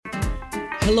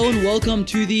Hello and welcome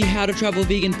to the How to Travel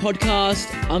Vegan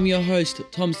podcast. I'm your host,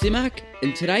 Tom Simak,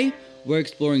 and today we're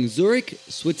exploring Zurich,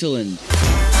 Switzerland.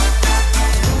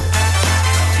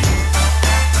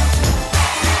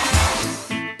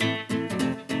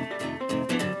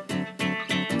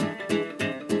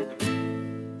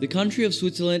 The country of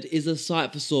Switzerland is a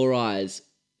sight for sore eyes.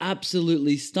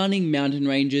 Absolutely stunning mountain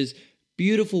ranges,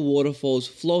 beautiful waterfalls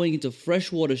flowing into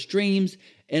freshwater streams,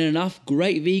 and enough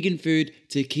great vegan food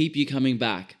to keep you coming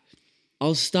back.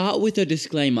 I'll start with a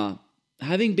disclaimer.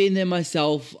 Having been there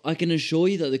myself, I can assure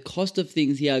you that the cost of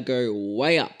things here go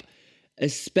way up,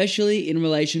 especially in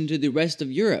relation to the rest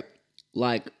of Europe,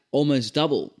 like almost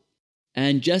double.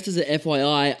 And just as an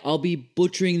FYI, I'll be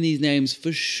butchering these names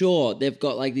for sure. They've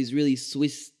got like these really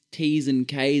Swiss T's and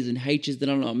K's and H's that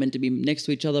are not meant to be next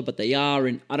to each other, but they are,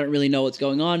 and I don't really know what's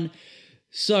going on.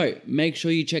 So make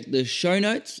sure you check the show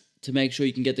notes to make sure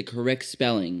you can get the correct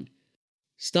spelling.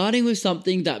 Starting with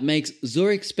something that makes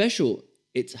Zurich special,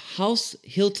 it's Haus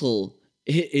Hiltel.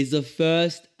 It is the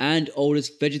first and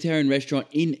oldest vegetarian restaurant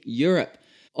in Europe,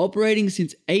 operating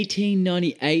since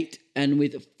 1898, and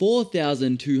with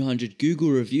 4,200 Google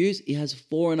reviews, it has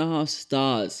 4.5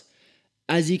 stars.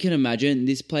 As you can imagine,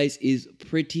 this place is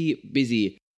pretty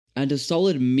busy, and a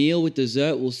solid meal with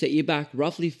dessert will set you back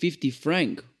roughly 50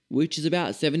 franc, which is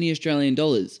about 70 Australian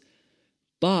dollars.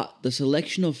 But the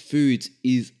selection of foods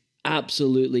is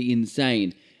absolutely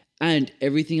insane, and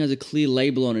everything has a clear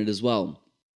label on it as well.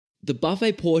 The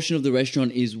buffet portion of the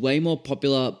restaurant is way more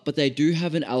popular, but they do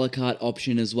have an a la carte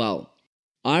option as well.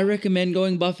 I recommend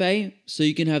going buffet so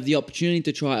you can have the opportunity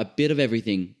to try a bit of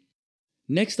everything.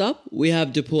 Next up, we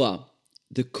have Dapur.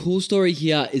 The cool story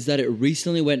here is that it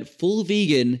recently went full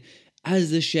vegan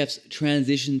as the chefs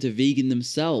transitioned to vegan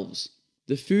themselves.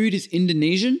 The food is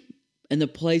Indonesian, and the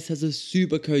place has a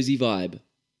super cozy vibe.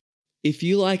 If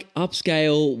you like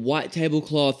upscale, white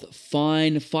tablecloth,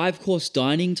 fine, 5-course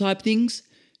dining type things,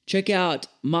 check out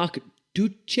Mark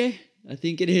Duce, I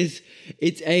think it is.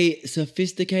 It's a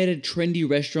sophisticated, trendy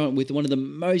restaurant with one of the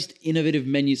most innovative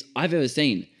menus I've ever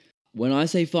seen. When I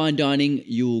say fine dining,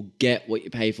 you'll get what you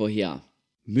pay for here.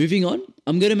 Moving on,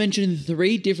 I'm going to mention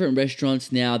 3 different restaurants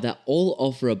now that all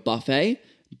offer a buffet,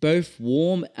 both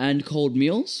warm and cold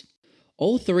meals.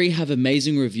 All 3 have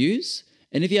amazing reviews,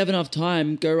 and if you have enough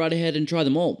time, go right ahead and try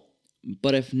them all.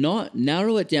 But if not,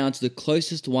 narrow it down to the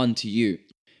closest one to you.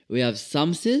 We have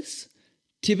Samsis,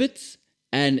 Tibbets,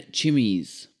 and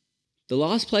Chimmy's. The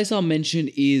last place I'll mention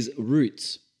is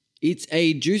Roots. It's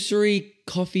a juicery,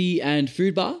 coffee, and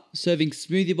food bar, serving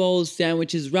smoothie bowls,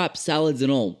 sandwiches, wraps, salads,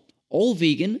 and all. All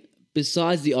vegan,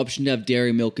 besides the option to have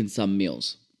dairy milk in some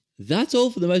meals. That's all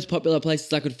for the most popular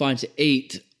places I could find to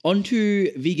eat.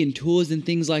 Onto vegan tours and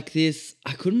things like this.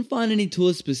 I couldn't find any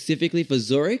tours specifically for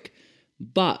Zurich,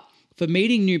 but for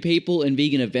meeting new people and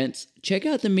vegan events, check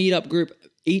out the meetup group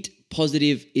Eat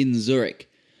Positive in Zurich.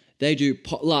 They do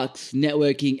potlucks,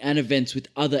 networking, and events with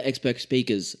other expert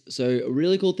speakers, so a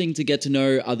really cool thing to get to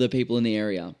know other people in the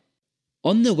area.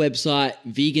 On the website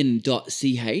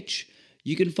vegan.ch,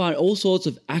 you can find all sorts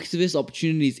of activist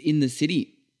opportunities in the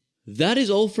city. That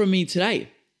is all from me today.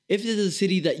 If there's a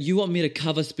city that you want me to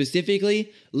cover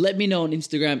specifically, let me know on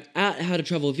Instagram at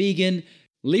howtotravelvegan.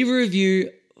 Leave a review,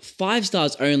 5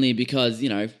 stars only because,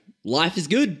 life is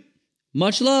good.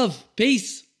 Much love.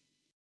 Peace.